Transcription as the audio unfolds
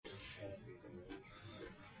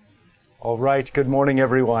All right, good morning,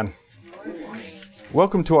 everyone.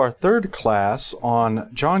 Welcome to our third class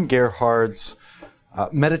on John Gerhard's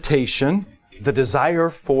meditation, The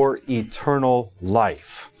Desire for Eternal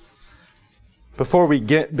Life. Before we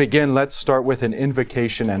begin, let's start with an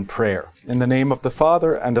invocation and prayer. In the name of the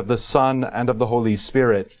Father, and of the Son, and of the Holy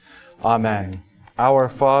Spirit. Amen. Our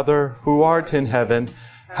Father, who art in heaven,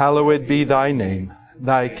 hallowed be thy name.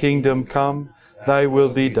 Thy kingdom come, thy will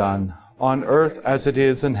be done, on earth as it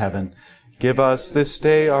is in heaven. Give us this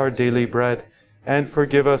day our daily bread, and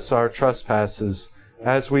forgive us our trespasses,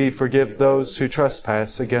 as we forgive those who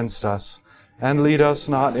trespass against us. And lead us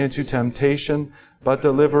not into temptation, but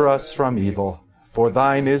deliver us from evil. For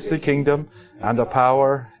thine is the kingdom, and the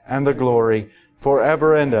power, and the glory,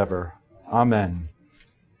 forever and ever. Amen.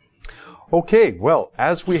 Okay, well,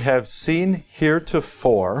 as we have seen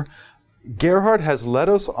heretofore, Gerhard has led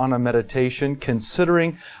us on a meditation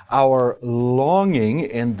considering our longing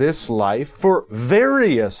in this life for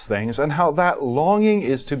various things and how that longing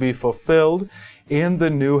is to be fulfilled in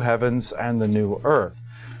the new heavens and the new earth.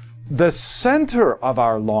 The center of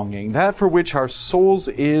our longing, that for which our souls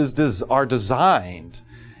are designed,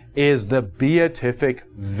 is the beatific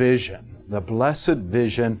vision, the blessed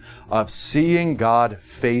vision of seeing God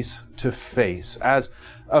face to face, as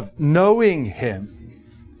of knowing Him,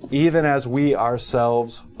 even as we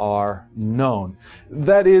ourselves are known.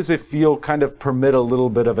 That is, if you'll kind of permit a little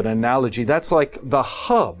bit of an analogy, that's like the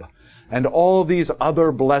hub, and all these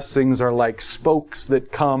other blessings are like spokes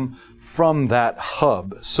that come from that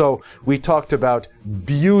hub. So we talked about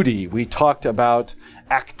beauty, we talked about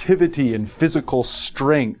activity and physical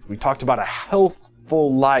strength, we talked about a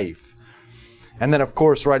healthful life. And then, of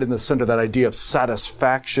course, right in the center, that idea of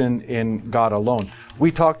satisfaction in God alone. We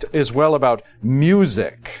talked as well about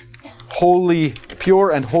music, holy, pure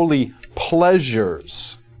and holy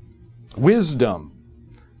pleasures, wisdom,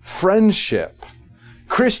 friendship,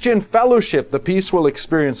 Christian fellowship, the peace we'll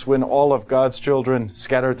experience when all of God's children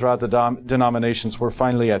scattered throughout the denominations were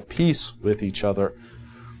finally at peace with each other,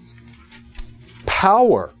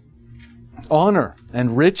 power, honor,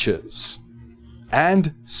 and riches,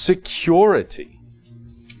 and security.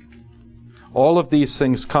 All of these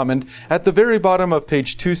things come. And at the very bottom of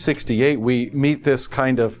page 268, we meet this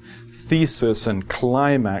kind of thesis and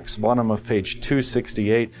climax. Bottom of page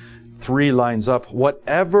 268, 3 lines up.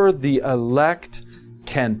 Whatever the elect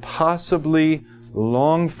can possibly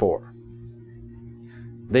long for,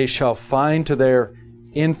 they shall find to their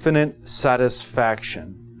infinite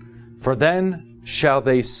satisfaction. For then shall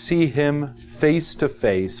they see Him face to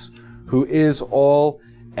face, who is all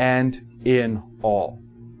and in all.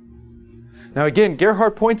 Now again,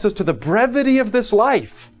 Gerhard points us to the brevity of this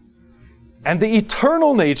life and the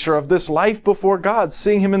eternal nature of this life before God,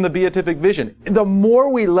 seeing Him in the beatific vision. The more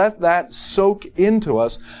we let that soak into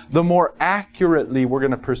us, the more accurately we're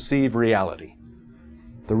going to perceive reality.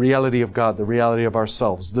 The reality of God, the reality of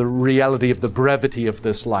ourselves, the reality of the brevity of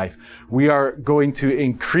this life. We are going to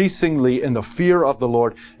increasingly, in the fear of the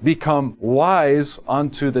Lord, become wise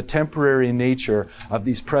unto the temporary nature of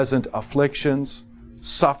these present afflictions,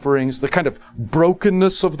 sufferings, the kind of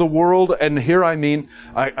brokenness of the world. And here I mean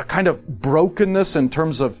a kind of brokenness in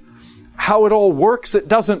terms of how it all works. It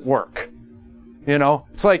doesn't work. You know,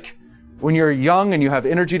 it's like when you're young and you have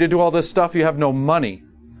energy to do all this stuff, you have no money.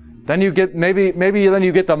 Then you get, maybe then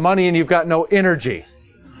you get the money and you've got no energy.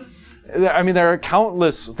 I mean, there are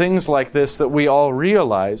countless things like this that we all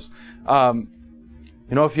realize. You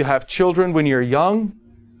know, if you have children when you're young,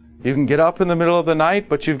 you can get up in the middle of the night,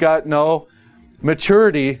 but you've got no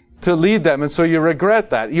maturity to lead them, and so you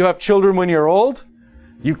regret that. You have children when you're old,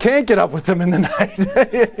 you can't get up with them in the night.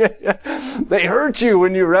 They hurt you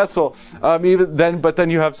when you wrestle. But then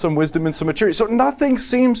you have some wisdom and some maturity. So nothing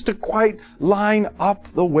seems to quite line up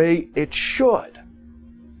the way it should.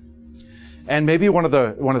 And maybe one of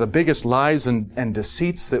the biggest lies and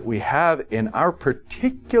deceits that we have in our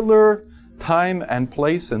particular time and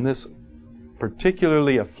place, in this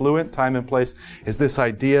particularly affluent time and place, is this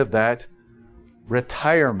idea that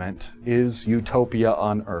retirement is utopia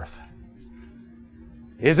on earth.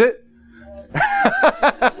 Is it?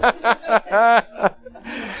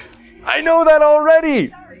 I know that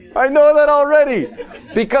already.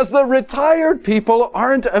 Because the retired people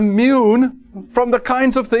aren't immune from the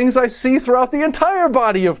kinds of things I see throughout the entire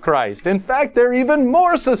body of Christ. In fact, they're even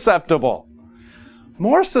more susceptible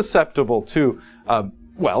to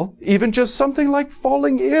even just something like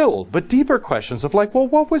falling ill, but deeper questions of like, well,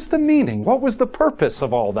 what was the meaning? What was the purpose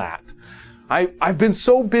of all that? I've been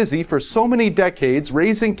so busy for so many decades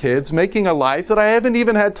raising kids, making a life, that I haven't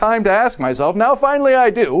even had time to ask myself. Now finally I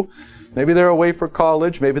do. Maybe they're away for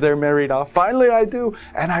college. Maybe they're married off. Finally I do,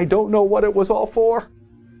 and I don't know what it was all for.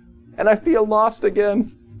 And I feel lost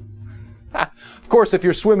again. Of course, if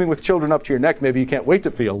you're swimming with children up to your neck, maybe you can't wait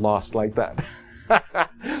to feel lost like that.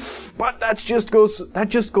 But that just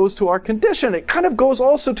goes to our condition. It kind of goes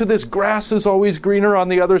also to this grass is always greener on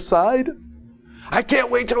the other side. I can't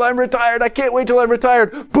wait till I'm retired. I can't wait till I'm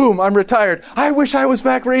retired. Boom, I'm retired. I wish I was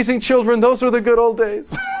back raising children. Those were the good old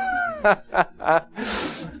days.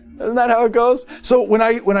 Isn't that how it goes? So when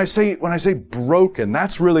I say broken,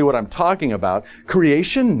 that's really what I'm talking about.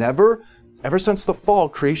 Creation ever since the fall,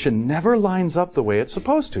 creation never lines up the way it's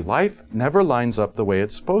supposed to. Life never lines up the way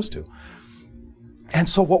it's supposed to. And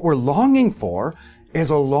so what we're longing for is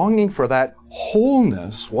a longing for that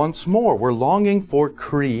wholeness once more. We're longing for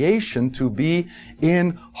creation to be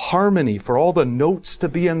in harmony, for all the notes to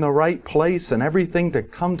be in the right place and everything to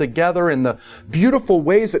come together in the beautiful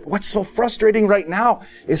ways that what's so frustrating right now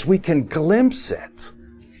is we can glimpse it.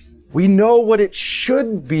 We know what it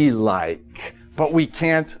should be like, but we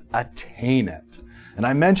can't attain it. And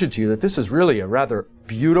I mentioned to you that this is really a rather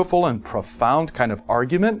beautiful and profound kind of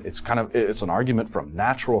argument. It's an argument from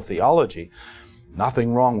natural theology.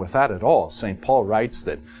 Nothing wrong with that at all. St. Paul writes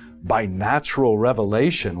that by natural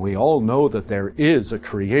revelation, we all know that there is a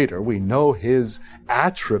creator. We know his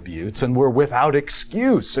attributes, and we're without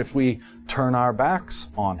excuse if we turn our backs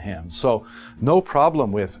on him. So no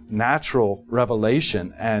problem with natural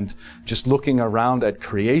revelation and just looking around at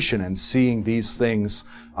creation and seeing these things,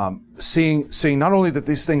 seeing not only that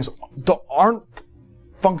these things aren't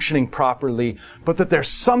functioning properly, but that there's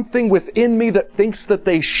something within me that thinks that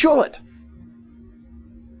they should.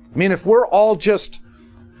 I mean, if we're all just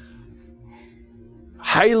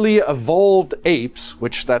highly evolved apes,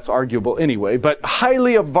 which that's arguable anyway, but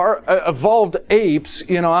highly evolved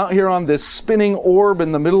apes, out here on this spinning orb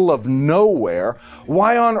in the middle of nowhere,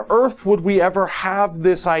 why on earth would we ever have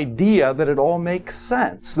this idea that it all makes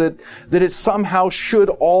sense, that it somehow should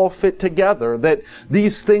all fit together, that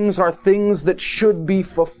these things are things that should be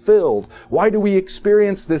fulfilled? Why do we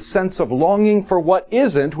experience this sense of longing for what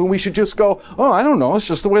isn't when we should just go, oh, I don't know, it's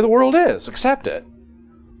just the way the world is, accept it?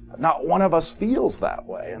 Not one of us feels that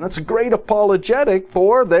way. And that's a great apologetic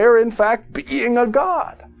for there, in fact, being a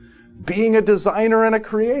God, being a designer and a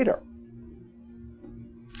creator.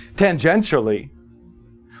 Tangentially,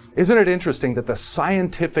 isn't it interesting that the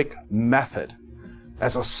scientific method,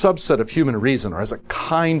 as a subset of human reason, or as a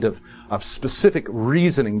kind of specific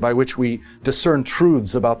reasoning by which we discern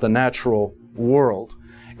truths about the natural world,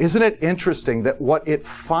 isn't it interesting that what it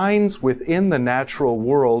finds within the natural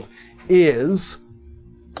world is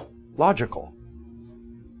logical,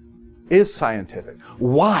 is scientific?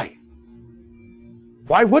 Why?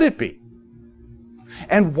 Why would it be?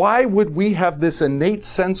 And why would we have this innate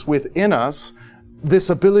sense within us, this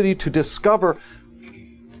ability to discover?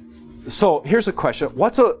 So here's a question.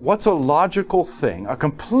 What's a logical thing, a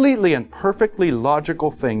completely and perfectly logical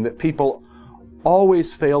thing that people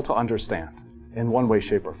always fail to understand in one way,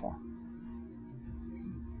 shape, or form?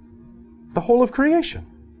 The whole of creation.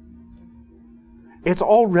 It's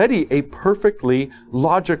already a perfectly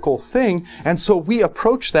logical thing, and so we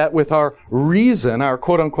approach that with our reason, our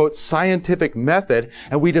quote-unquote scientific method,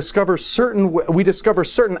 and we discover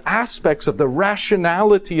certain aspects of the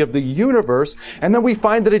rationality of the universe, and then we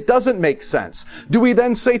find that it doesn't make sense. Do we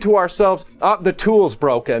then say to ourselves, the tool's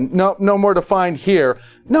broken, no more to find here?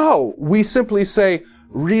 No, we simply say,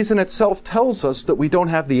 reason itself tells us that we don't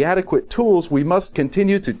have the adequate tools. We must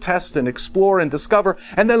continue to test and explore and discover.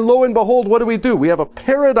 And then lo and behold, what do? We have a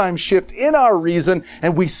paradigm shift in our reason,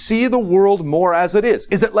 and we see the world more as it is.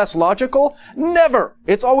 Is it less logical? Never.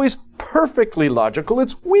 It's always perfectly logical.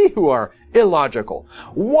 It's we who are illogical.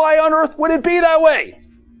 Why on earth would it be that way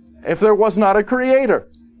if there was not a creator?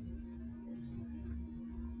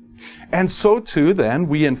 And so too, then,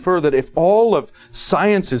 we infer that if all of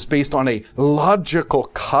science is based on a logical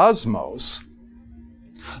cosmos,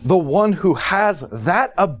 the one who has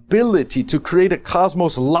that ability to create a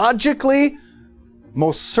cosmos logically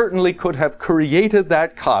most certainly could have created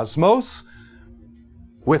that cosmos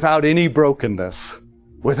without any brokenness,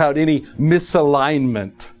 without any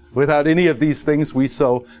misalignment, without any of these things we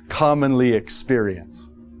so commonly experience.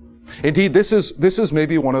 Indeed, this is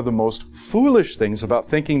maybe one of the most foolish things about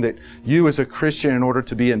thinking that you as a Christian, in order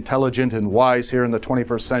to be intelligent and wise here in the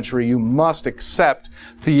 21st century, you must accept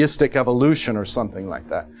theistic evolution or something like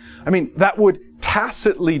that. I mean, that would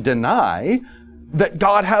tacitly deny that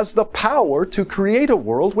God has the power to create a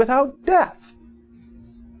world without death.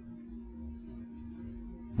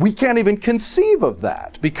 We can't even conceive of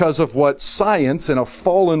that because of what science in a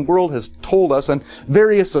fallen world has told us, and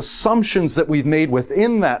various assumptions that we've made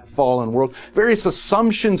within that fallen world, various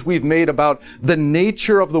assumptions we've made about the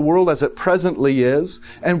nature of the world as it presently is,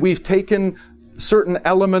 and we've taken certain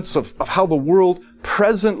elements of how the world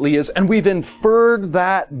presently is, and we've inferred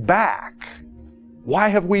that back. Why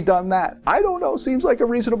have we done that? I don't know. Seems like a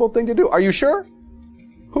reasonable thing to do. Are you sure?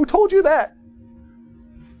 Who told you that?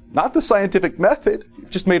 Not the scientific method. You've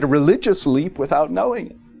just made a religious leap without knowing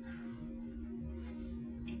it.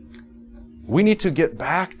 We need to get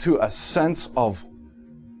back to a sense of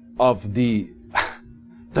the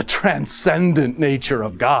transcendent nature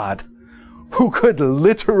of God, who could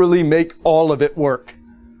literally make all of it work.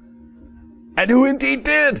 And who indeed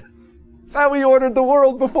did. That's how he ordered the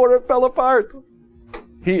world before it fell apart.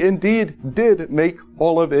 He indeed did make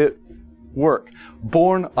all of it work.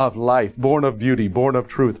 Born of life, born of beauty, born of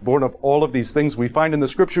truth, born of all of these things we find in the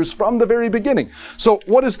scriptures from the very beginning. So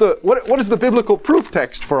what is the biblical proof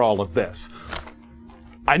text for all of this?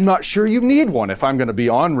 I'm not sure you need one if I'm going to be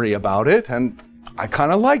ornery about it, and I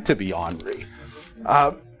kind of like to be ornery.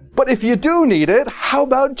 But if you do need it, how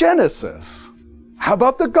about Genesis? How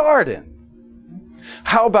about the garden?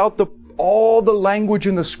 How about all the language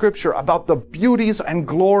in the scripture about the beauties and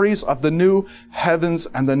glories of the new heavens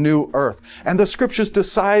and the new earth? And the scriptures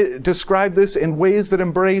describe this in ways that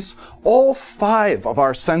embrace all 5 of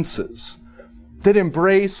our senses, that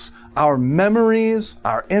embrace our memories,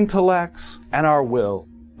 our intellects, and our will,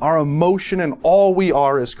 our emotion, and all we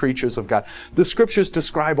are as creatures of God. The scriptures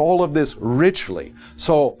describe all of this richly.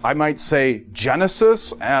 So I might say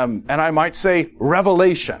Genesis, and I might say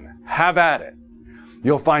Revelation. Have at it.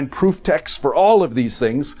 You'll find proof texts for all of these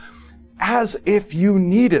things as if you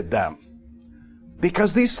needed them.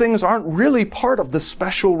 Because these things aren't really part of the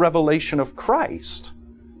special revelation of Christ.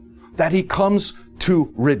 That He comes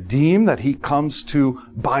to redeem, that He comes to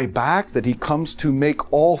buy back, that He comes to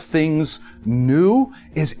make all things new,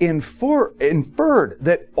 is inferred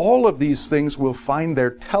that all of these things will find their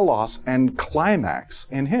telos and climax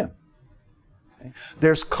in Him.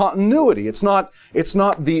 There's continuity. It's not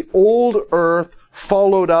the old earth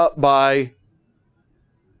followed up by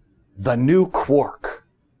the new quark,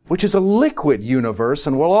 which is a liquid universe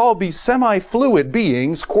and will all be semi-fluid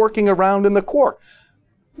beings quarking around in the quark.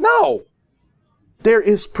 No! There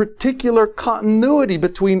is particular continuity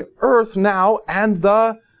between earth now and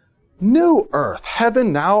the new earth.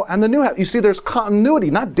 Heaven now and the new heaven. You see, there's continuity,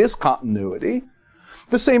 not discontinuity.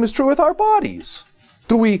 The same is true with our bodies.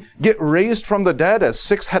 Do we get raised from the dead as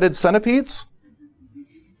 6-headed centipedes?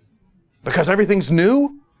 Because everything's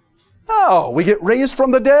new? No, we get raised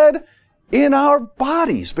from the dead in our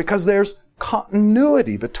bodies because there's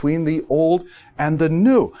continuity between the old and the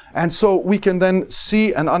new. And so we can then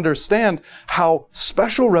see and understand how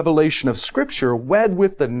special revelation of Scripture, wed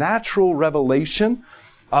with the natural revelation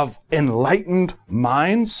of enlightened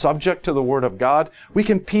minds subject to the Word of God, we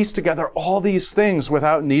can piece together all these things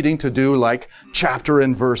without needing to do like chapter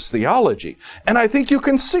and verse theology. And I think you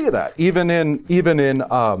can see that even in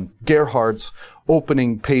Gerhard's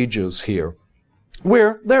opening pages here,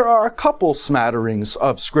 where there are a couple smatterings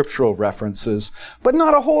of scriptural references, but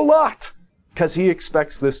not a whole lot, because he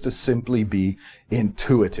expects this to simply be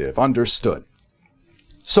intuitive, understood.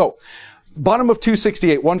 So, bottom of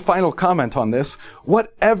 268, one final comment on this.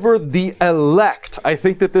 Whatever the elect, I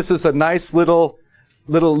think that this is a nice little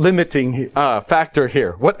limiting factor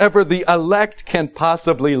here. Whatever the elect can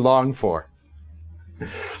possibly long for.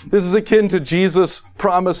 This is akin to Jesus'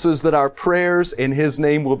 promises that our prayers in His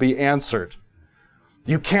name will be answered.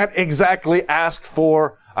 You can't exactly ask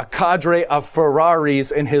for a cadre of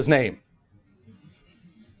Ferraris in His name.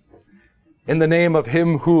 In the name of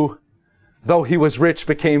Him who, though He was rich,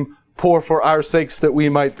 became poor for our sakes that we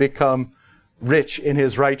might become rich in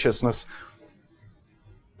His righteousness.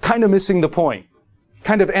 Kind of missing the point.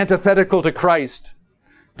 Kind of antithetical to Christ.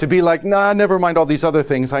 To be like, nah, never mind all these other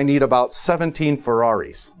things. I need about 17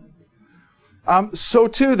 Ferraris. So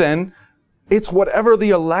too then, it's whatever the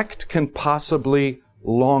elect can possibly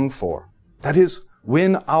long for. That is,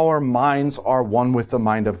 when our minds are one with the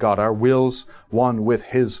mind of God, our wills one with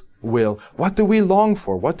His will. What do we long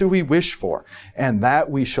for? What do we wish for? And that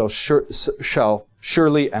we shall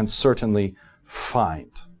surely and certainly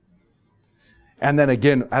find. And then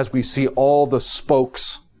again, as we see all the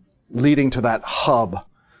spokes leading to that hub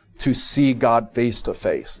to see God face to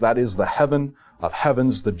face. That is the heaven of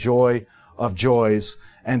heavens, the joy of joys,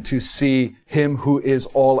 and to see Him who is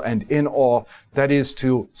all and in all. That is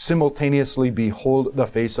to simultaneously behold the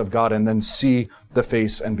face of God and then see the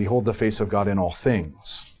face and behold the face of God in all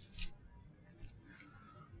things.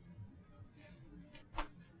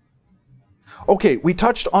 Okay, we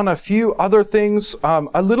touched on a few other things,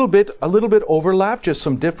 a little bit overlap, just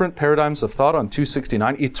some different paradigms of thought on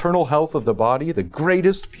 269. Eternal health of the body, the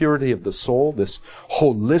greatest purity of the soul, this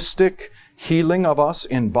holistic healing of us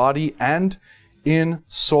in body and in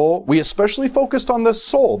soul. We especially focused on the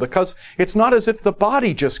soul because it's not as if the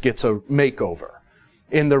body just gets a makeover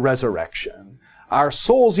in the resurrection. Our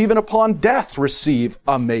souls, even upon death, receive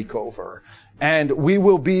a makeover. And we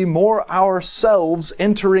will be more ourselves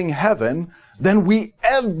entering heaven than we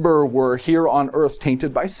ever were here on earth,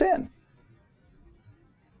 tainted by sin.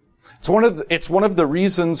 It's one of the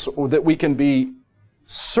reasons that we can be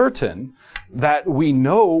certain that we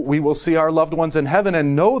know we will see our loved ones in heaven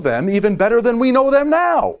and know them even better than we know them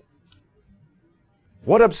now.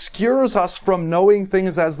 What obscures us from knowing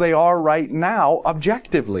things as they are right now,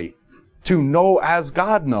 objectively, to know as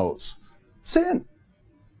God knows? Sin.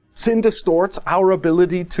 Sin distorts our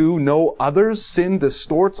ability to know others. Sin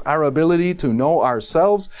distorts our ability to know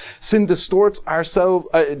ourselves. Sin distorts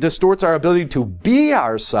our ability to be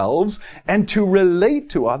ourselves and to relate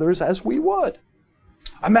to others as we would.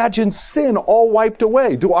 Imagine sin all wiped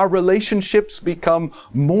away. Do our relationships become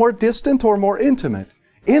more distant or more intimate?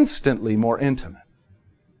 Instantly more intimate.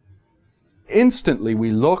 Instantly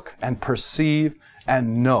we look and perceive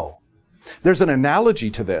and know. There's an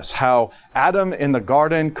analogy to this, how Adam in the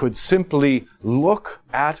garden could simply look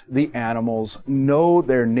at the animals, know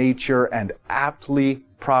their nature, and aptly,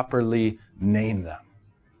 properly name them.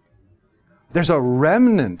 There's a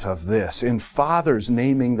remnant of this in fathers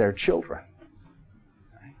naming their children.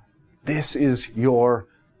 This is your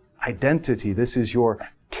identity. This is your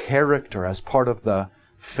character as part of the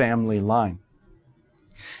family line.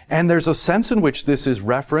 And there's a sense in which this is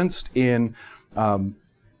referenced in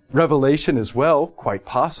Revelation as well, quite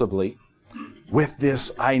possibly, with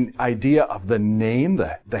this idea of the name,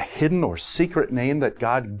 the hidden or secret name that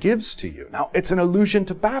God gives to you. Now, it's an allusion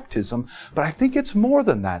to baptism, but I think it's more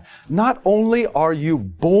than that. Not only are you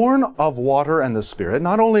born of water and the Spirit,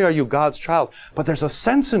 not only are you God's child, but there's a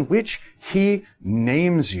sense in which He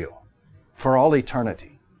names you for all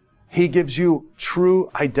eternity. He gives you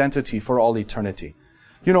true identity for all eternity.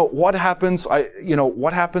 You know, what happens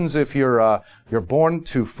if you're born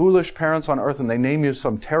to foolish parents on earth and they name you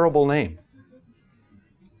some terrible name?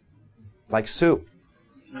 Like Sue.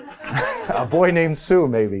 A boy named Sue,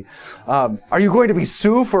 maybe. Are you going to be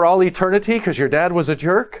Sue for all eternity because your dad was a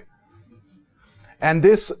jerk? And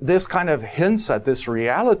this kind of hints at this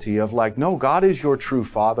reality of like, no, God is your true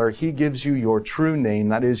father. He gives you your true name.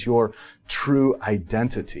 That is your true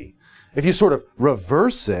identity. If you sort of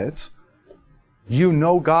reverse it, you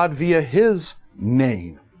know God via His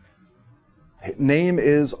name. Name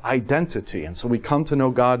is identity. And so we come to know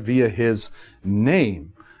God via His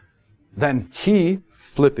name. Then He,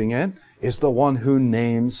 flipping it, is the one who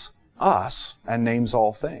names us and names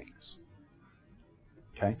all things.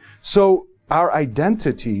 Okay? So our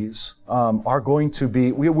identities are going to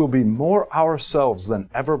be, we will be more ourselves than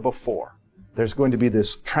ever before. There's going to be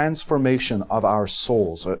this transformation of our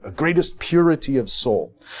souls, a greatest purity of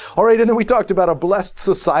soul. All right, and then we talked about a blessed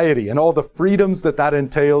society and all the freedoms that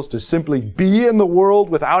entails to simply be in the world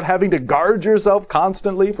without having to guard yourself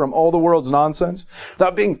constantly from all the world's nonsense,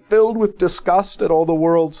 without being filled with disgust at all the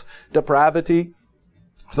world's depravity,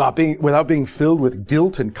 without being filled with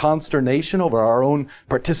guilt and consternation over our own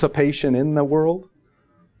participation in the world.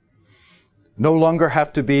 No longer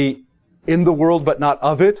have to be in the world but not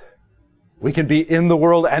of it. We can be in the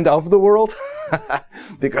world and of the world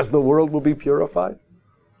because the world will be purified.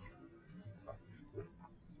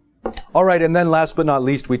 All right, and then last but not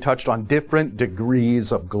least, we touched on different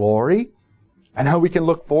degrees of glory and how we can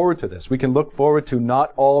look forward to this. We can look forward to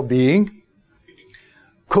not all being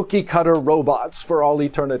cookie-cutter robots for all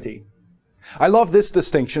eternity. I love this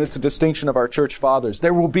distinction. It's a distinction of our church fathers.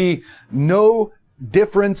 There will be no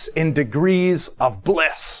difference in degrees of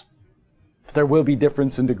bliss. There will be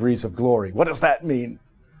difference in degrees of glory. What does that mean?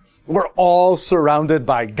 We're all surrounded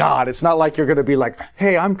by God. It's not like you're going to be like,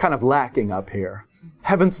 hey, I'm kind of lacking up here.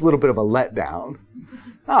 Heaven's a little bit of a letdown.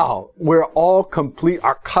 No, we're all complete.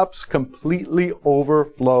 Our cups completely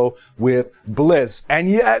overflow with bliss.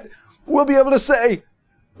 And yet, we'll be able to say,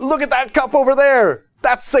 look at that cup over there.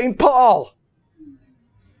 That's St. Paul.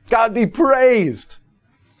 God be praised.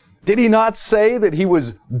 Did he not say that he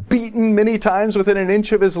was beaten many times within an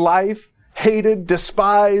inch of his life? Hated,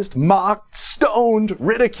 despised, mocked, stoned,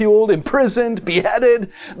 ridiculed, imprisoned, beheaded.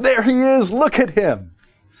 There he is. Look at him.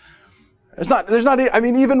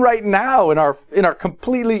 Even right now in our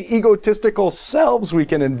completely egotistical selves, we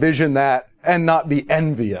can envision that and not be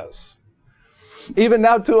envious. Even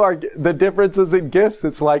now to the differences in gifts,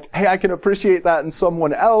 it's like, hey, I can appreciate that in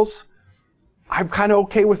someone else. I'm kind of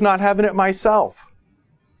okay with not having it myself.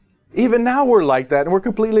 Even now we're like that, and we're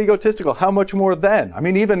completely egotistical. How much more then? I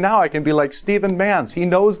mean, even now I can be like Stephen Mans. He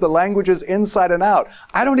knows the languages inside and out.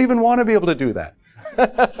 I don't even want to be able to do that.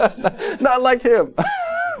 Not like him.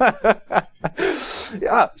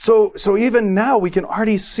 Yeah, so even now we can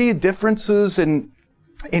already see differences in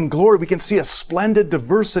glory. We can see a splendid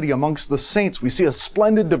diversity amongst the saints. We see a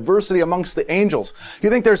splendid diversity amongst the angels. You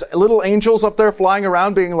think there's little angels up there flying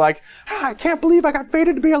around being like, I can't believe I got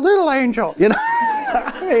fated to be a little angel. You know,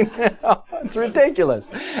 I mean, it's ridiculous.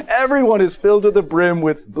 Everyone is filled to the brim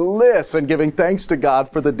with bliss and giving thanks to God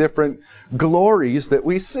for the different glories that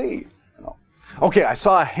we see. Okay, I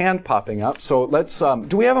saw a hand popping up, so let's,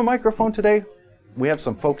 do we have a microphone today? We have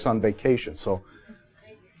some folks on vacation, so.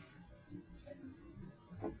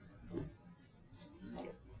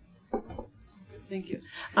 Thank you.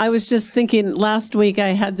 I was just thinking, last week I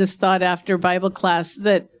had this thought after Bible class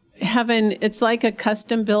that heaven, it's like a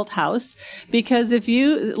custom-built house, because if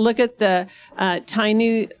you look at the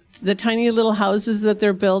tiny little houses that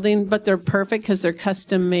they're building, but they're perfect because they're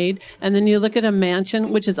custom made. And then you look at a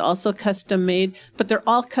mansion, which is also custom made, but they're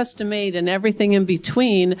all custom made, and everything in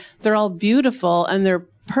between, they're all beautiful and they're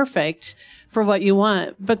perfect for what you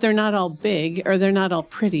want, but they're not all big or they're not all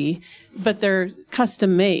pretty, but they're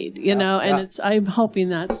custom made, you know, and I'm hoping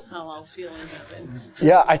that's how I'll feel in heaven.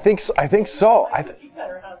 Yeah, I think so. I think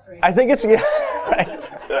it's,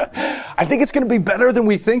 I think it's going to be better than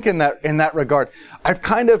we think in that regard. I've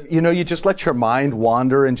kind of, you just let your mind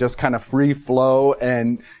wander and just kind of free flow,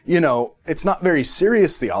 and, it's not very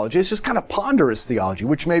serious theology. It's just kind of ponderous theology,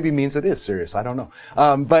 which maybe means it is serious. I don't know.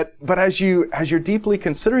 But as you're deeply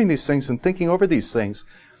considering these things and thinking over these things,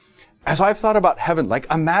 as I've thought about heaven,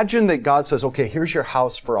 like imagine that God says, okay, here's your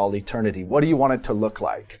house for all eternity. What do you want it to look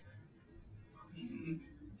like?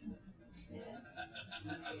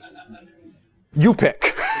 You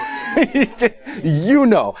pick.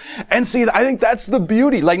 And see, I think that's the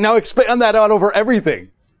beauty. Like, now expand that out over everything.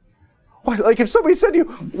 What, like if somebody said to you,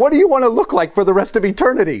 what do you want to look like for the rest of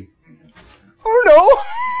eternity? Oh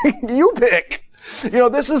no, you pick.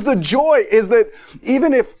 This is the joy, is that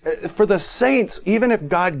even if, for the saints, even if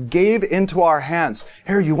God gave into our hands,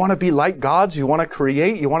 here, you want to be like gods, you want to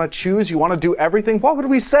create, you want to choose, you want to do everything, what would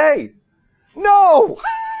we say? No!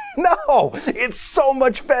 No! It's so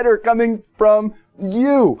much better coming from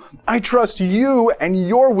you. I trust you and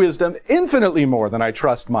your wisdom infinitely more than I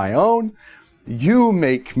trust my own. You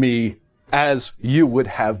make me as you would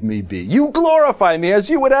have me be. You glorify me as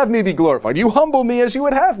you would have me be glorified. You humble me as you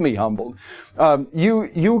would have me humbled.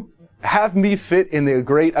 You have me fit in the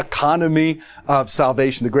great economy of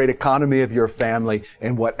salvation, the great economy of your family,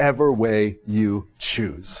 in whatever way you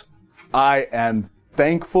choose. I am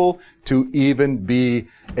thankful to even be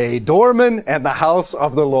a doorman in the house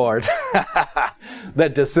of the Lord,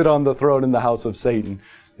 than to sit on the throne in the house of Satan.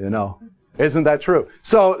 Isn't that true?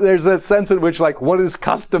 So there's a sense in which, like, what does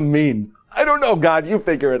custom mean? I don't know, God, you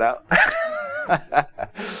figure it out.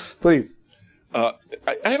 Please. I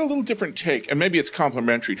had a little different take, and maybe it's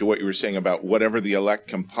complementary to what you were saying about whatever the elect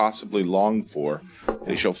can possibly long for,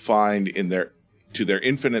 they shall find to their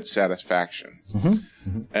infinite satisfaction. Mm-hmm.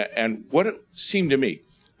 Mm-hmm. And what it seemed to me,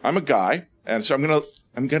 I'm a guy, and so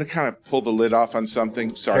I'm gonna kind of pull the lid off on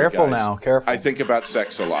something. Sorry, careful guys. Now, careful. I think about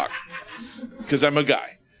sex a lot because I'm a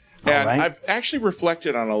guy, and right. I've actually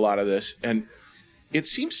reflected on a lot of this, and it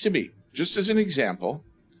seems to me, just as an example,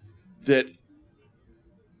 that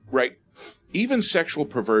even sexual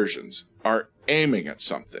perversions are aiming at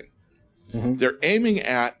something. Mm-hmm. They're aiming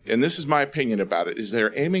at, and this is my opinion about it, is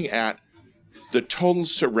they're aiming at the total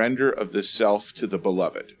surrender of the self to the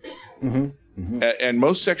beloved. Mm-hmm. Mm-hmm. And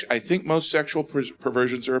I think most sexual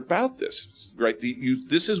perversions are about this, right?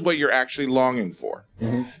 This is what you're actually longing for.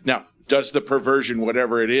 Mm-hmm. Now, does the perversion,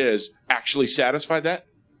 whatever it is, actually satisfy that?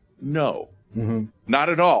 No, mm-hmm. Not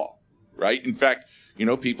at all, right? In fact,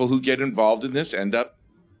 people who get involved in this end up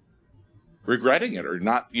regretting it, or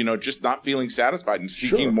not, just not feeling satisfied and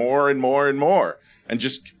seeking more and more and more, and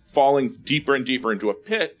just falling deeper and deeper into a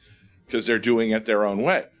pit because they're doing it their own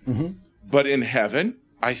way. Mm-hmm. But in heaven,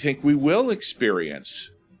 I think we will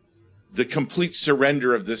experience the complete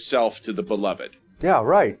surrender of the self to the beloved. Yeah,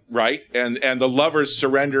 right. Right? And the lover's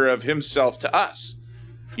surrender of himself to us.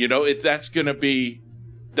 That's going to be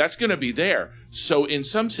there. So in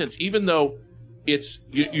some sense, even though it's,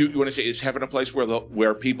 you want to say, is heaven a place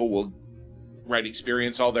where people will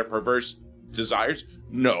experience all their perverse desires?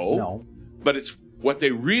 No. But it's what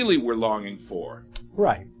they really were longing for.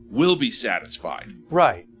 Right. Will be satisfied.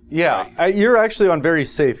 Right. Yeah, you're actually on very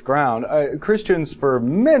safe ground. Christians for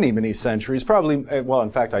many, many centuries, probably, well,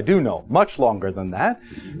 in fact, I do know, much longer than that,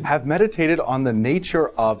 have meditated on the nature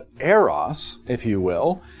of eros, if you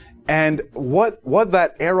will, and what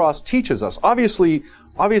that eros teaches us. Obviously,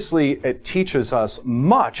 it teaches us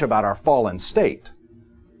much about our fallen state,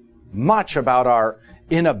 much about our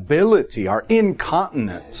inability, our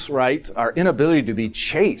incontinence, right? Our inability to be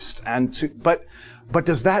chaste but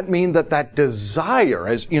does that mean that desire,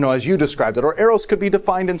 as you described it, or eros could be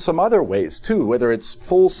defined in some other ways too, whether it's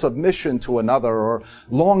full submission to another or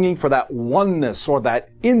longing for that oneness or that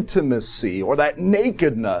intimacy or that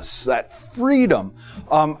nakedness, that freedom.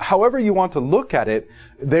 However you want to look at it,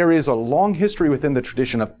 there is a long history within the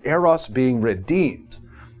tradition of eros being redeemed.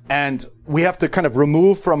 And we have to kind of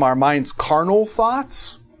remove from our minds carnal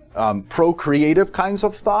thoughts, procreative kinds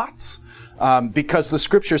of thoughts, because the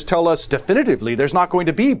scriptures tell us definitively there's not going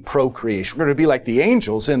to be procreation. We're going to be like the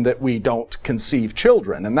angels in that we don't conceive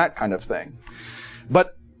children and that kind of thing.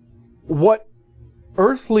 But what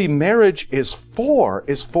earthly marriage is for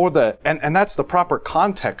and that's the proper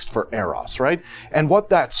context for eros, right? And what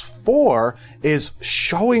that's for is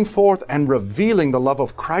showing forth and revealing the love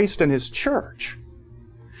of Christ and His church.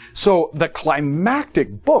 So the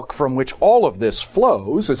climactic book from which all of this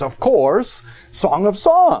flows is, of course, Song of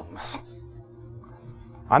Songs.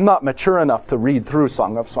 I'm not mature enough to read through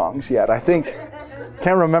Song of Songs yet. Can't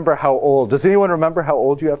remember how old. Does anyone remember how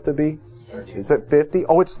old you have to be? 30. Is it 50?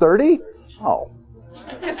 Oh, it's 30? Oh.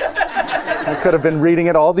 I could have been reading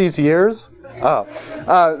it all these years. But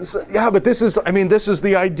this is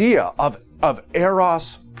the idea of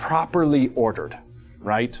eros properly ordered,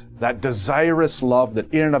 right? That desirous love that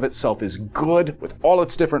in and of itself is good with all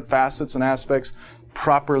its different facets and aspects,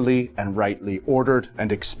 properly and rightly ordered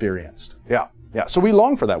and experienced. Yeah. So we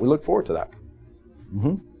long for that. We look forward to that.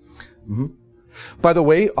 By the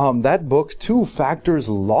way, that book too factors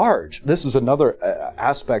large. This is another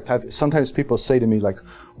aspect. Sometimes people say to me like,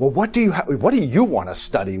 well, what do you want to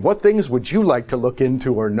study? What things would you like to look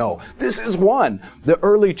into or know? This is one. The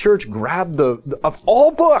early church grabbed of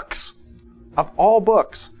all books,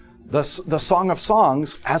 the Song of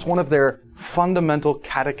Songs as one of their fundamental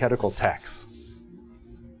catechetical texts.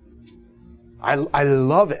 I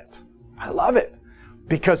love it. I love it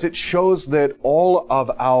because it shows that all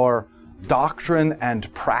of our doctrine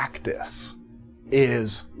and practice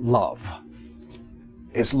is love.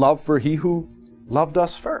 It's love for He who loved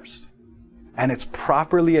us first. And it's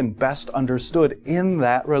properly and best understood in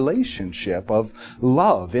that relationship of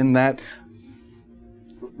love, in that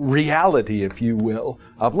reality, if you will,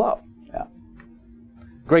 of love. Yeah.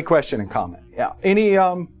 Great question and comment. Yeah. Any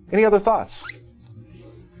other thoughts?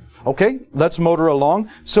 Okay, let's motor along.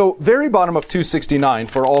 So, very bottom of 269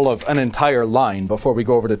 for all of an entire line before we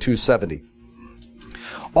go over to 270.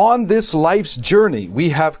 On this life's journey, we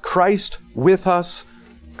have Christ with us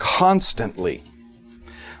constantly,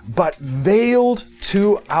 but veiled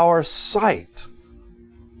to our sight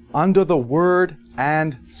under the Word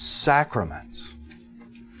and sacraments.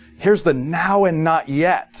 Here's the now and not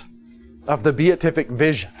yet of the beatific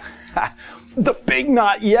vision. The big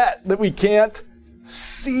not yet that we can't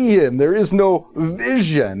see Him. There is no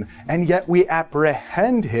vision, and yet we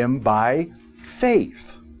apprehend Him by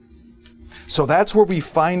faith. So that's where we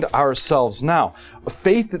find ourselves now.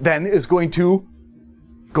 Faith then is going to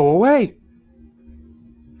go away.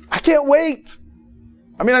 I can't wait.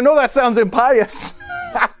 I know that sounds impious.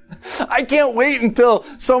 I can't wait until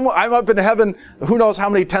I'm up in heaven, who knows how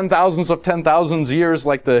many 10,000s of 10,000s years,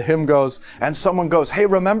 like the hymn goes, and someone goes, hey,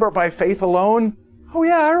 remember by faith alone? Oh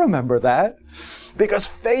yeah, I remember that. Because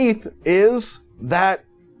faith is that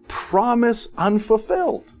promise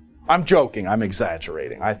unfulfilled. I'm joking. I'm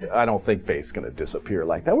exaggerating. I don't think faith's going to disappear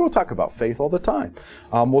like that. We'll talk about faith all the time.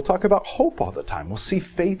 We'll talk about hope all the time. We'll see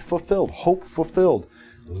faith fulfilled, hope fulfilled,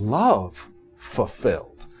 love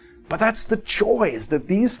fulfilled. But that's the joy, is that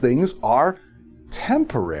these things are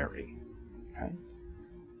temporary. Okay?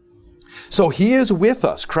 So He is with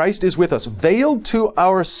us. Christ is with us, veiled to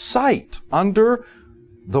our sight under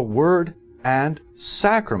the Word and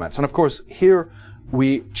sacraments. And of course, here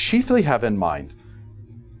we chiefly have in mind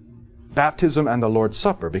baptism and the Lord's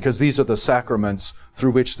Supper, because these are the sacraments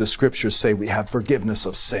through which the scriptures say we have forgiveness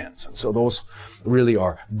of sins. And so those really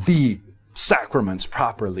are the sacraments,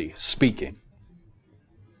 properly speaking.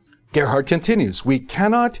 Gerhard continues, we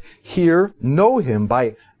cannot here know Him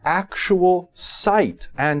by actual sight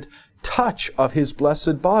and touch of His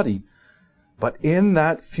blessed body, but in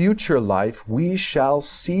that future life, we shall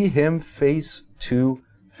see Him face to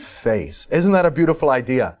face. Isn't that a beautiful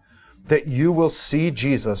idea? That you will see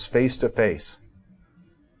Jesus face to face.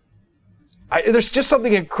 There's just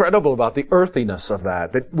something incredible about the earthiness of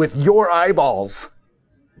that with your eyeballs,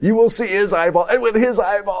 you will see his eyeball, and with his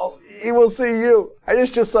eyeballs, he will see you. And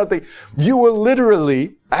it's just something, you will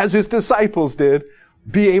literally, as his disciples did,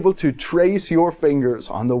 be able to trace your fingers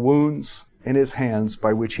on the wounds in his hands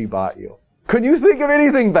by which he bought you. Can you think of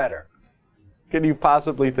anything better? Can you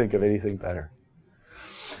possibly think of anything better?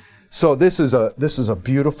 So this is a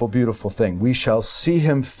beautiful, beautiful thing. We shall see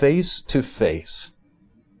him face to face.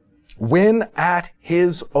 When at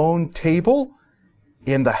his own table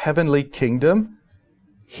in the heavenly kingdom,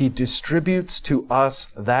 he distributes to us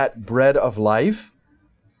that bread of life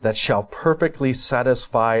that shall perfectly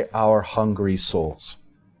satisfy our hungry souls.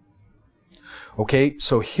 Okay,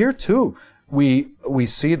 so here too, we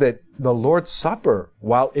see that the Lord's Supper,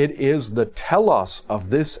 while it is the telos of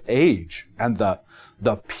this age and the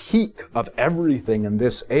peak of everything in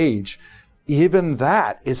this age, even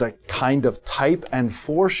that is a kind of type and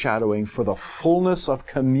foreshadowing for the fullness of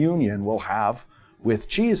communion we'll have with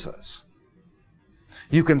Jesus.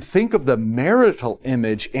 You can think of the marital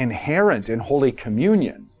image inherent in Holy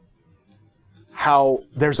Communion, how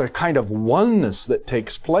there's a kind of oneness that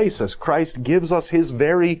takes place as Christ gives us his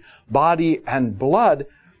very body and blood.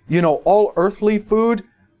 You know, all earthly food,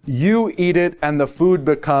 you eat it and the food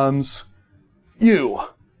becomes you.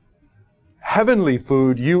 Heavenly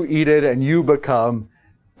food, you eat it and you become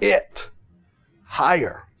it.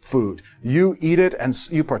 Higher food. You eat it and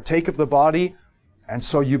you partake of the body, and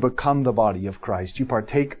so you become the body of Christ. You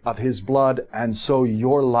partake of his blood, and so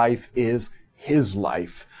your life is his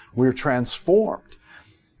life. We're transformed.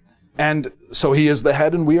 And so he is the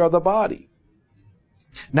head and we are the body.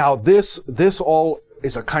 Now this all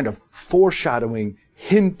is a kind of foreshadowing,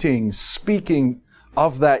 hinting, speaking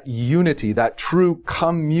of that unity, that true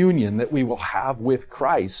communion that we will have with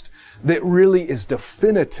Christ, that really is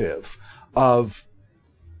definitive of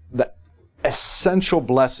the essential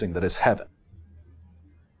blessing that is heaven.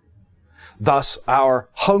 Thus, our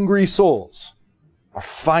hungry souls are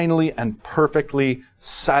finally and perfectly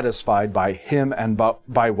satisfied by him and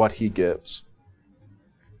by what he gives.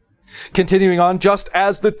 Continuing on, just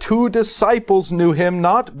as the two disciples knew him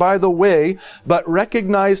not by the way, but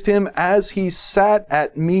recognized him as he sat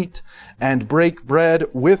at meat and brake bread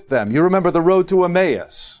with them. You remember the road to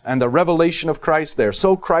Emmaus and the revelation of Christ there.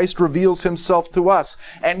 So Christ reveals himself to us,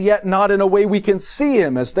 and yet not in a way we can see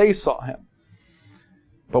him as they saw him,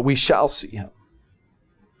 but we shall see him.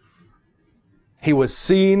 He was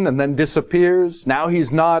seen and then disappears. Now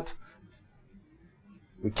he's not.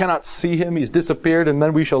 We cannot see him. He's disappeared, and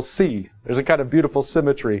then we shall see. There's a kind of beautiful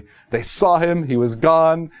symmetry. They saw him. He was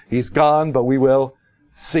gone. He's gone, but we will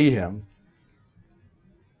see him.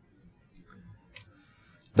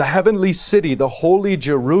 The heavenly city, the holy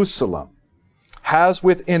Jerusalem, has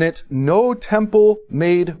within it no temple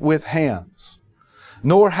made with hands,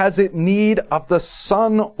 nor has it need of the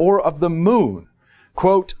sun or of the moon.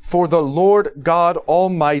 Quote, for the Lord God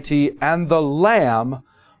Almighty and the Lamb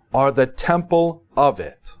are the temple of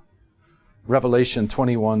it. Revelation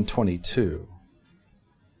 21:22.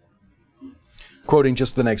 Quoting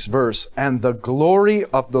just the next verse, and the glory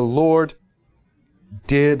of the Lord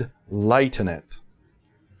did lighten it,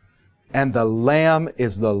 and the Lamb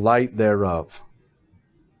is the light thereof.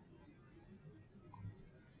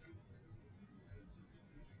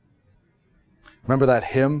 Remember that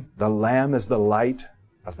hymn, the Lamb is the light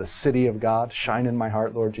of the city of God. Shine in my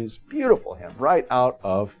heart, Lord Jesus. Beautiful hymn, right out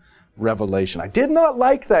of Revelation. I did not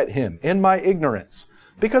like that hymn in my ignorance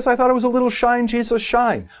because I thought it was a little shine, Jesus,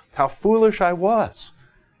 shine. How foolish I was.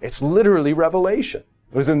 It's literally Revelation.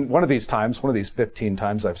 It was in one of these times, one of these 15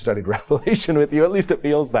 times I've studied Revelation with you, at least it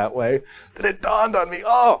feels that way, that it dawned on me,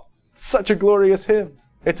 oh, such a glorious hymn.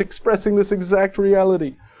 It's expressing this exact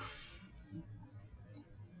reality.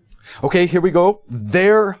 Okay, here we go.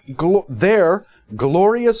 Their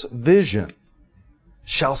glorious vision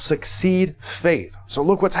shall succeed faith. So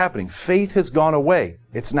look what's happening. Faith has gone away.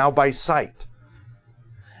 It's now by sight.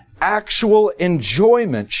 Actual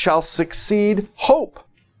enjoyment shall succeed hope.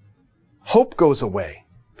 Hope goes away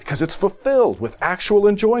because it's fulfilled with actual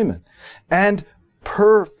enjoyment. And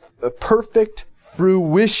perfect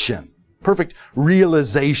fruition, perfect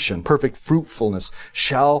realization, perfect fruitfulness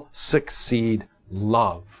shall succeed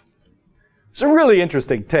love. It's a really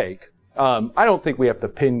interesting take. I don't think we have to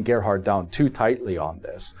pin Gerhard down too tightly on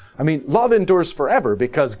this. I mean, love endures forever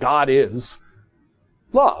because God is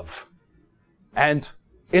love. And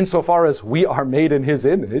insofar as we are made in his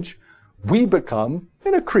image, we become,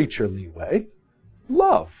 in a creaturely way,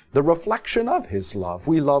 love, the reflection of his love.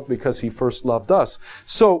 We love because he first loved us.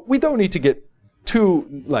 So we don't need to get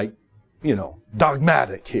too,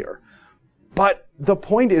 dogmatic here. But the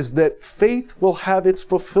point is that faith will have its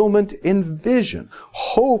fulfillment in vision.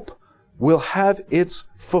 Hope will have its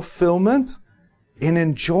fulfillment in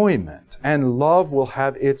enjoyment. And love will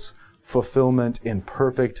have its fulfillment in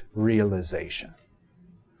perfect realization.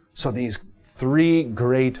 So these three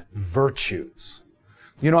great virtues.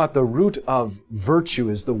 You know, at the root of virtue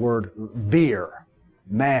is the word vir,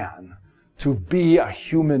 man, to be a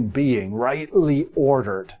human being, rightly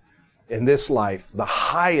ordered in this life, the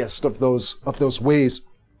highest of those ways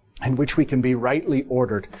in which we can be rightly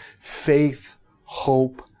ordered, faith,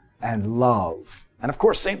 hope, and love. And of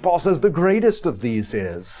course, St. Paul says the greatest of these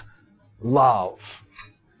is love.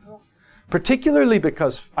 Particularly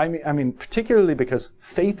because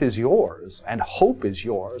faith is yours and hope is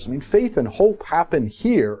yours. I mean, faith and hope happen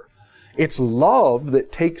here. It's love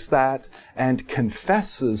that takes that and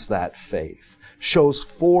confesses that faith, shows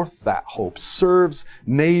forth that hope, serves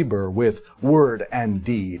neighbor with word and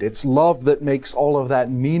deed. It's love that makes all of that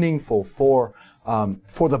meaningful for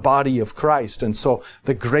the body of Christ. And so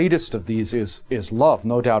the greatest of these is love,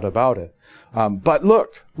 no doubt about it. But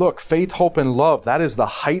look, faith, hope, and love, that is the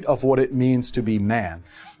height of what it means to be man.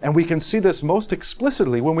 And we can see this most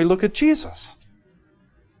explicitly when we look at Jesus.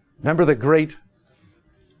 Remember the great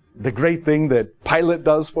thing that Pilate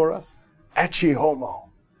does for us? Ecce homo.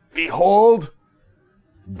 Behold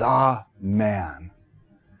the man.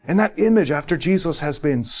 And that image after Jesus has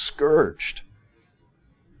been scourged,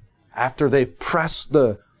 after they've pressed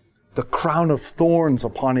the crown of thorns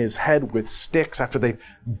upon his head with sticks, after they've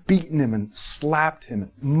beaten him and slapped him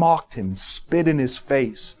and mocked him, spit in his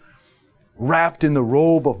face, wrapped in the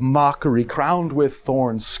robe of mockery, crowned with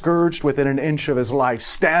thorns, scourged within an inch of his life,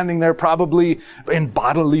 standing there probably in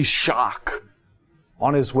bodily shock,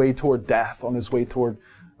 on his way toward death, on his way toward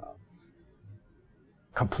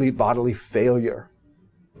complete bodily failure,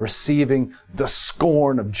 receiving the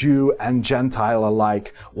scorn of Jew and Gentile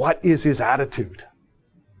alike. What is his attitude?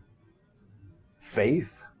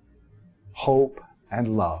 Faith, hope,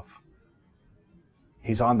 and love.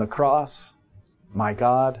 He's on the cross. My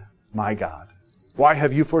God, why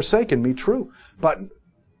have you forsaken me? True. But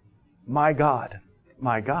my God,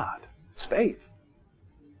 it's faith.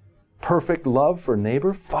 Perfect love for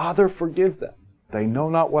neighbor. Father, forgive them. They know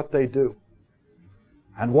not what they do.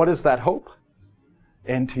 And what is that hope?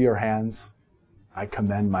 Into your hands I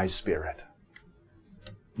commend my spirit.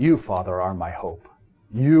 You, Father, are my hope.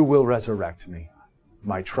 You will resurrect me.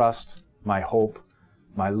 My trust, my hope,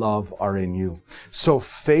 my love are in you. So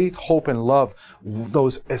faith, hope, and love,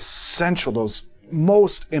 those essential, those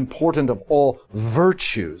most important of all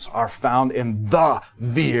virtues are found in the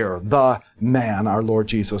man, our Lord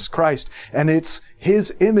Jesus Christ. And it's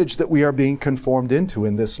his image that we are being conformed into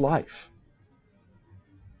in this life.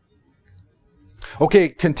 Okay,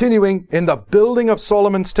 continuing, in the building of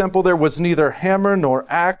Solomon's temple there was neither hammer nor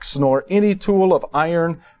axe nor any tool of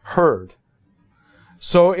iron heard.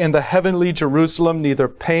 So in the heavenly Jerusalem neither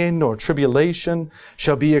pain nor tribulation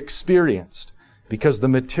shall be experienced, because the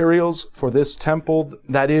materials for this temple,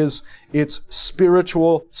 that is, its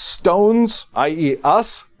spiritual stones, i.e.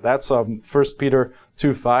 us, that's 1 Peter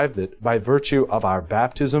 2:5, that by virtue of our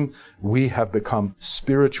baptism we have become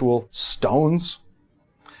spiritual stones,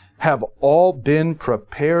 have all been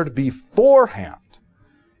prepared beforehand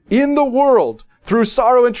in the world through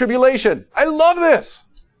sorrow and tribulation. I love this!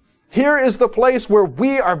 Here is the place where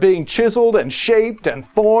we are being chiseled and shaped and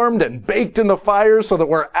formed and baked in the fire so that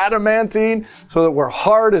we're adamantine, so that we're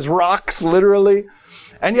hard as rocks, literally.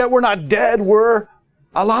 And yet we're not dead, we're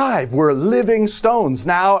alive. We're living stones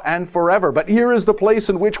now and forever. But here is the place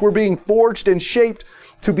in which we're being forged and shaped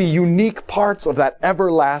to be unique parts of that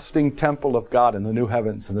everlasting temple of God in the new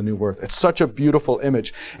heavens and the new earth. It's such a beautiful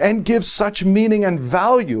image and gives such meaning and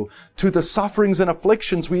value to the sufferings and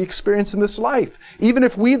afflictions we experience in this life. Even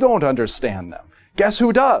if we don't understand them. Guess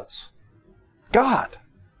who does? God.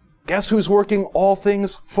 Guess who's working all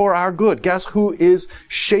things for our good? Guess who is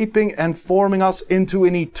shaping and forming us into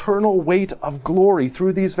an eternal weight of glory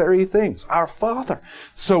through these very things? Our Father.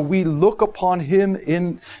 So we look upon him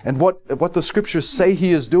and what the scriptures say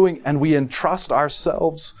he is doing, and we entrust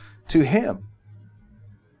ourselves to him,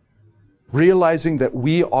 realizing that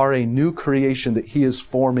we are a new creation that he is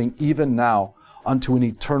forming even now unto an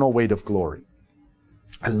eternal weight of glory.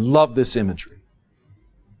 I love this imagery.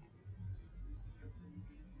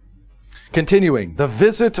 Continuing, the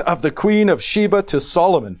visit of the Queen of Sheba to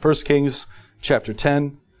Solomon, 1 Kings chapter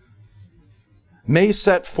 10, may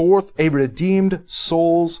set forth a redeemed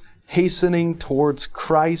soul's hastening towards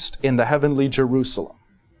Christ in the heavenly Jerusalem.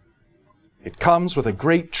 It comes with a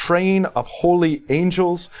great train of holy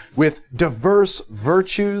angels with diverse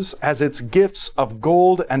virtues as its gifts of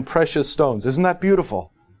gold and precious stones. Isn't that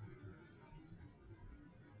beautiful?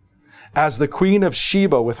 As the Queen of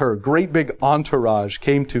Sheba with her great big entourage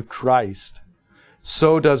came to Christ,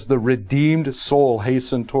 so does the redeemed soul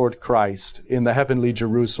hasten toward Christ in the heavenly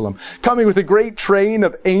Jerusalem, coming with a great train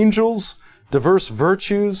of angels, diverse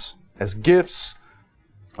virtues as gifts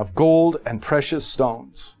of gold and precious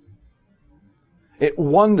stones. It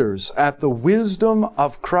wonders at the wisdom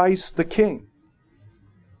of Christ the King,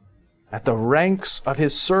 at the ranks of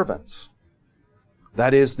his servants,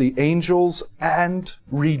 that is, the angels and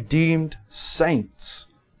redeemed saints,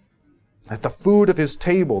 at the food of his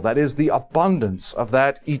table, that is, the abundance of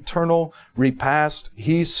that eternal repast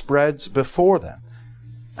he spreads before them,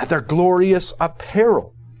 at their glorious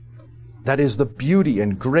apparel, that is, the beauty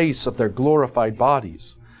and grace of their glorified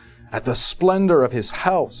bodies, at the splendor of his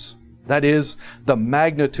house, that is, the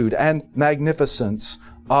magnitude and magnificence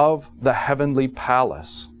of the heavenly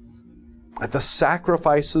palace, at the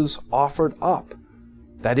sacrifices offered up,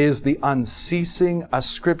 that is, the unceasing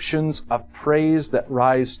ascriptions of praise that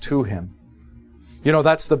rise to him. You know,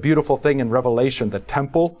 that's the beautiful thing in Revelation. The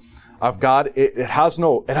temple of God, it has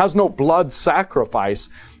no blood sacrifice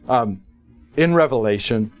in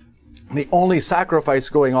Revelation. The only sacrifice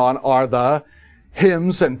going on are the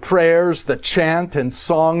hymns and prayers, the chant and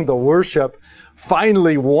song, the worship.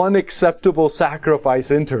 Finally, one acceptable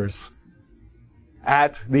sacrifice enters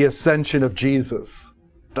at the ascension of Jesus,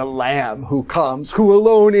 the Lamb who comes, who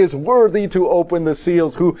alone is worthy to open the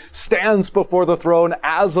seals, who stands before the throne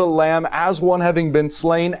as a lamb, as one having been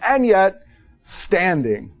slain, and yet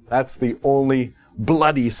standing. That's the only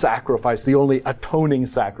bloody sacrifice, the only atoning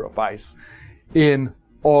sacrifice in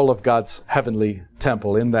all of God's heavenly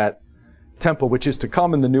temple, in that temple which is to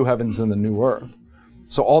come in the new heavens and the new earth.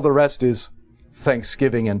 So all the rest is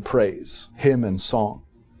thanksgiving and praise, hymn and song.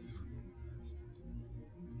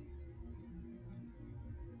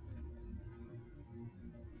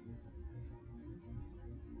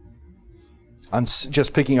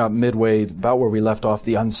 Just picking up midway about where we left off,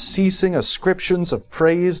 the unceasing ascriptions of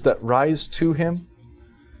praise that rise to him.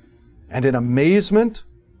 And in amazement,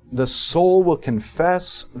 the soul will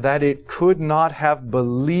confess that it could not have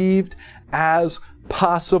believed as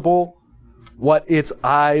possible what its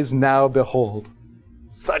eyes now behold.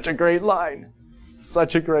 Such a great line.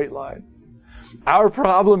 Such a great line. Our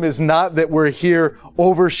problem is not that we're here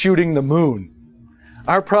overshooting the moon.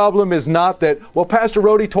 Our problem is not that, well, Pastor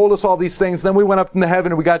Rhodey told us all these things, then we went up into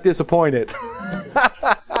heaven and we got disappointed.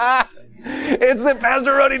 It's that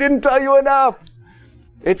Pastor Rhodey didn't tell you enough.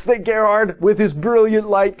 It's that Gerhard, with his brilliant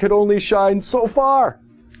light, could only shine so far.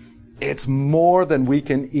 It's more than we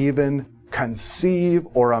can even conceive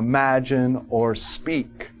or imagine or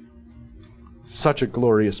speak. Such a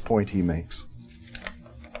glorious point he makes.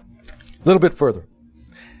 A little bit further.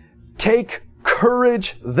 Take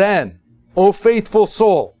courage then, O faithful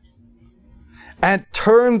soul, and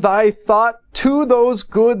turn thy thought to those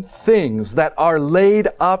good things that are laid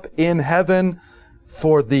up in heaven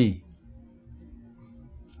for thee.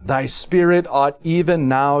 Thy spirit ought even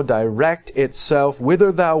now direct itself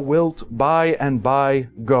whither thou wilt by and by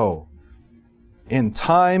go. In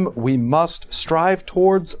time we must strive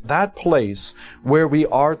towards that place where we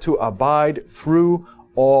are to abide through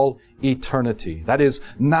all eternity. That is,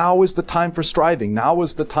 now is the time for striving. Now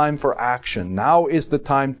is the time for action. Now is the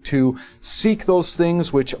time to seek those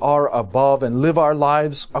things which are above and live our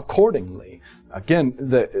lives accordingly. Again,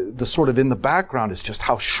 the sort of in the background is just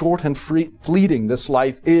how short and fleeting this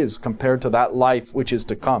life is compared to that life which is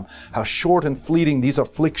to come. How short and fleeting these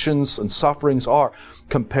afflictions and sufferings are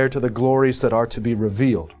compared to the glories that are to be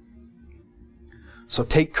revealed. So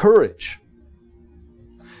take courage.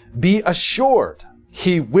 Be assured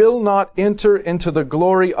he will not enter into the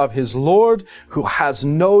glory of his Lord who has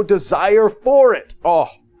no desire for it. Oh,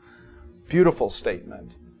 beautiful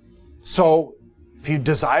statement. So, if you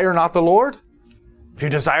desire not the Lord, if you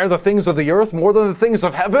desire the things of the earth more than the things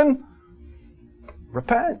of heaven,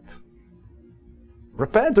 repent.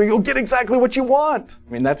 Repent, or you'll get exactly what you want.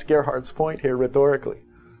 I mean, that's Gerhard's point here rhetorically.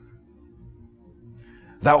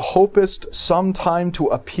 Thou hopest sometime to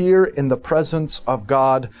appear in the presence of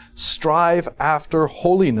God. Strive after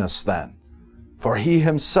holiness then, for he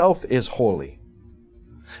himself is holy.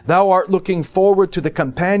 Thou art looking forward to the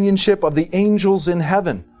companionship of the angels in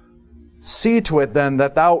heaven. See to it then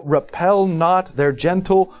that thou repel not their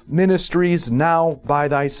gentle ministries now by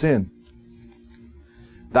thy sin.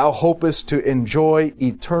 Thou hopest to enjoy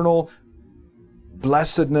eternal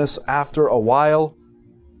blessedness after a while.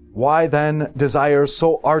 Why then desire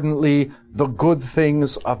so ardently the good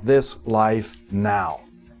things of this life now?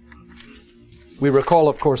 We recall,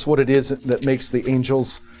 of course, what it is that makes the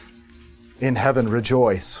angels in heaven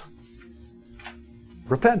rejoice.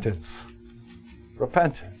 Repentance.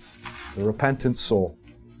 Repentance. The repentant soul.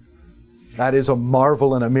 That is a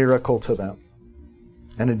marvel and a miracle to them.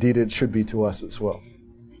 And indeed it should be to us as well.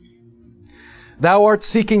 Thou art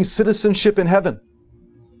seeking citizenship in heaven.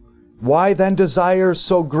 Why then desire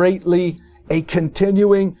so greatly a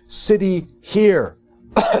continuing city here?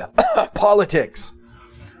 Politics.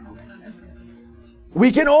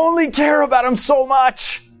 We can only care about them so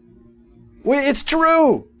much. It's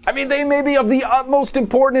true. I mean, they may be of the utmost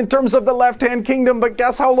important in terms of the left-hand kingdom, but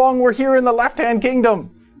guess how long we're here in the left-hand kingdom?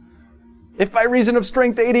 If by reason of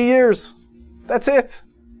strength, 80 years. That's it.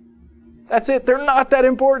 That's it. They're not that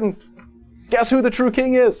important. Guess who the true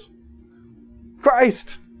king is?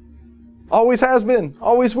 Christ. Always has been.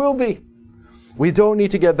 Always will be. We don't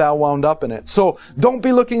need to get that wound up in it. So don't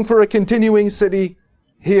be looking for a continuing city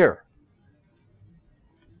here.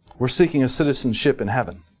 We're seeking a citizenship in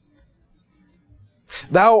heaven.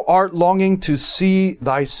 Thou art longing to see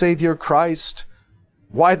thy Savior Christ.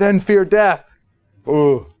 Why then fear death?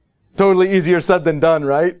 Ooh, totally easier said than done,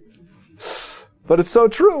 right? But it's so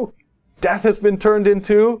true. Death has been turned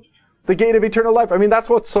into the gate of eternal life. I mean, that's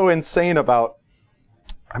what's so insane about,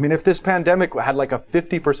 if this pandemic had like a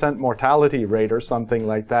 50% mortality rate or something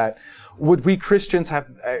like that, would we Christians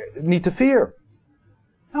need to fear?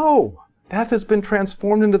 No. Death has been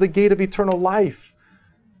transformed into the gate of eternal life.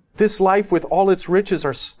 This life with all its riches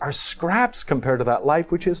are scraps compared to that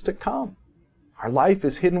life which is to come. Our life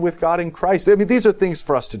is hidden with God in Christ. These are things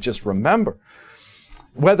for us to just remember.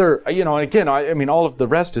 Whether, again, all of the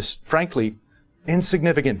rest is frankly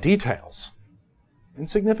insignificant details.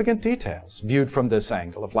 Insignificant details viewed from this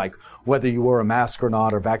angle of like whether you wore a mask or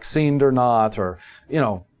not, or vaccinated or not, or,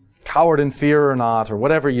 cowered in fear or not, or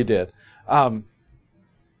whatever you did. Our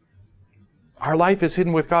life is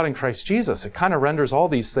hidden with God in Christ Jesus. It kind of renders all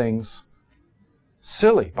these things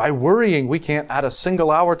silly. By worrying, we can't add a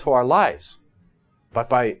single hour to our lives. But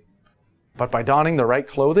by donning the right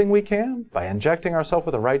clothing, we can. By injecting ourselves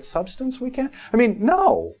with the right substance, we can.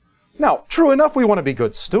 No. Now, true enough, we want to be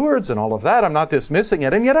good stewards and all of that. I'm not dismissing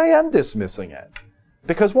it, and yet I am dismissing it.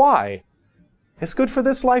 Because why? It's good for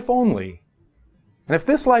this life only. And if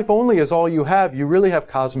this life only is all you have, you really have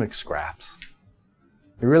cosmic scraps.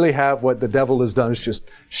 You really have what the devil has done is just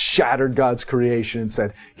shattered God's creation and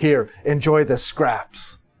said, here, enjoy the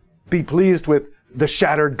scraps. Be pleased with the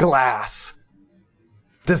shattered glass.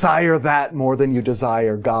 Desire that more than you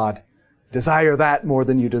desire God. Desire that more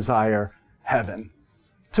than you desire heaven.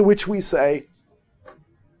 To which we say,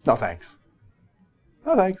 no thanks.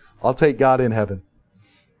 No thanks. I'll take God in heaven.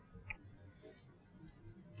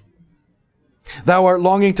 Thou art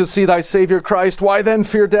longing to see thy Savior Christ. Why then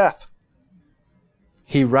fear death?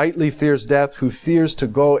 He rightly fears death who fears to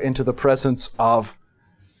go into the presence of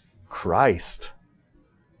Christ.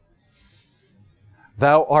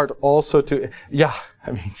 Thou art also to...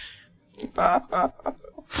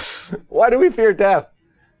 why do we fear death?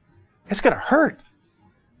 It's going to hurt.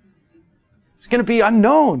 It's going to be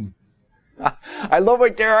unknown. I love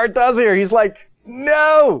what Gerhard does here. He's like,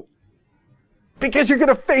 no! Because you're going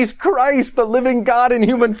to face Christ, the living God in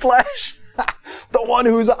human flesh. The one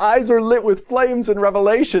whose eyes are lit with flames in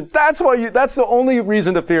Revelation. That's the only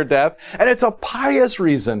reason to fear death. And it's a pious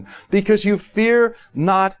reason, because you fear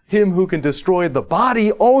not him who can destroy the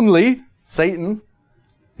body only, Satan.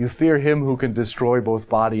 You fear him who can destroy both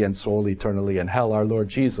body and soul eternally in hell, our Lord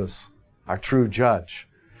Jesus, our true judge.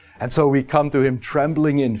 And so we come to him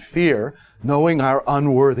trembling in fear, knowing our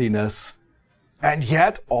unworthiness, and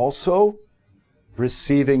yet also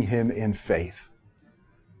receiving him in faith.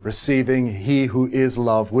 Receiving he who is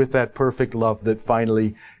love with that perfect love that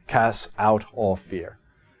finally casts out all fear.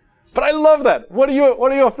 But I love that. What are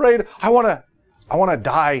you afraid? I want to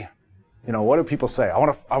die. What do people say? I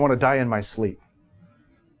want to die in my sleep.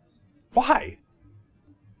 Why?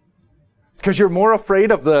 Because you're more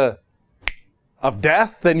afraid of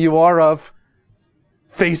death than you are of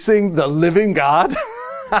facing the living God?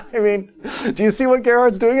 Do you see what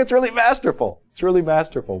Gerhard's doing? It's really masterful. It's really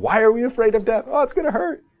masterful. Why are we afraid of death? Oh, it's going to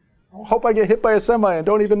hurt. I hope I get hit by a semi and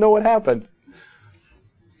don't even know what happened.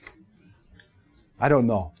 I don't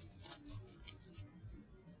know.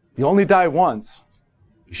 You only die once.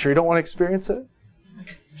 You sure you don't want to experience it?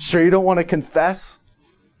 Sure you don't want to confess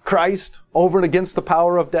Christ over and against the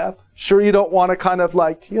power of death? Sure you don't want to kind of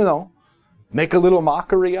make a little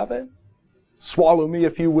mockery of it? Swallow me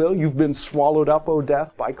if you will. You've been swallowed up, O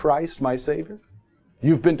death, by Christ, my Savior.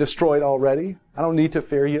 You've been destroyed already. I don't need to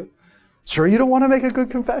fear you. Sure, you don't want to make a good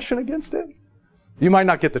confession against it? You might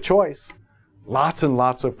not get the choice. Lots and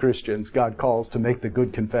lots of Christians God calls to make the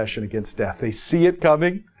good confession against death. They see it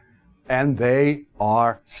coming, and they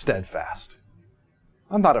are steadfast.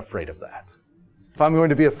 I'm not afraid of that. If I'm going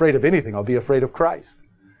to be afraid of anything, I'll be afraid of Christ.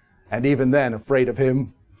 And even then, afraid of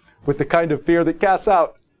Him with the kind of fear that casts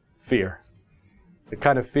out fear. The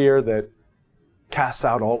kind of fear that casts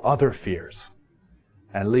out all other fears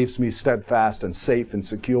and leaves me steadfast and safe and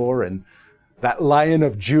secure. And that Lion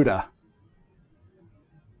of Judah,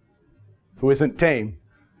 who isn't tame,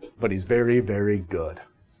 but he's very, very good.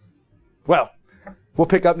 Well, we'll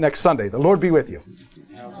pick up next Sunday. The Lord be with you.